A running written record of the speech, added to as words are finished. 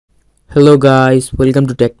Hello guys, welcome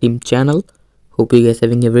to Tech Team channel. Hope you guys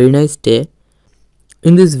having a very nice day.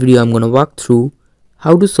 In this video I'm gonna walk through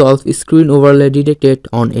how to solve screen overlay detected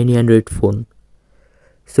on any Android phone.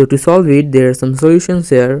 So to solve it, there are some solutions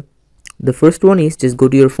here. The first one is just go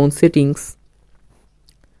to your phone settings.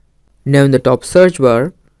 Now in the top search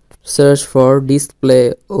bar, search for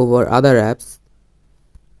display over other apps.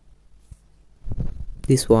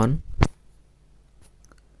 This one.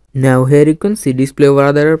 Now here you can see display over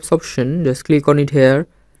other apps option. Just click on it here.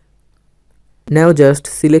 Now just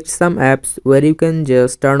select some apps where you can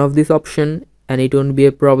just turn off this option and it won't be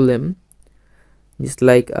a problem, just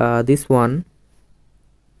like this one.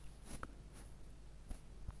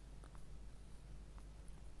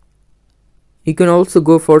 You can also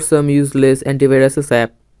go for some useless antivirus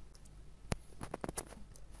app.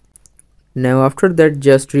 Now after that,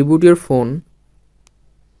 just reboot your phone.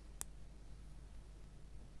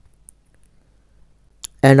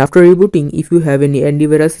 And after rebooting, if you have any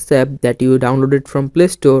antivirus app that you downloaded from Play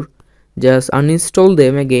Store, just uninstall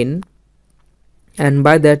them again, and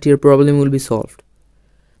by that your problem will be solved.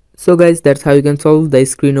 So guys, that's how you can solve the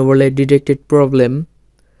screen overlay detected problem.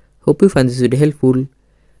 Hope you find this video helpful.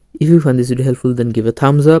 If you find this video helpful, then give a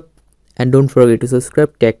thumbs up and don't forget to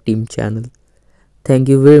subscribe Tech Team channel. Thank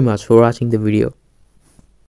you very much for watching the video.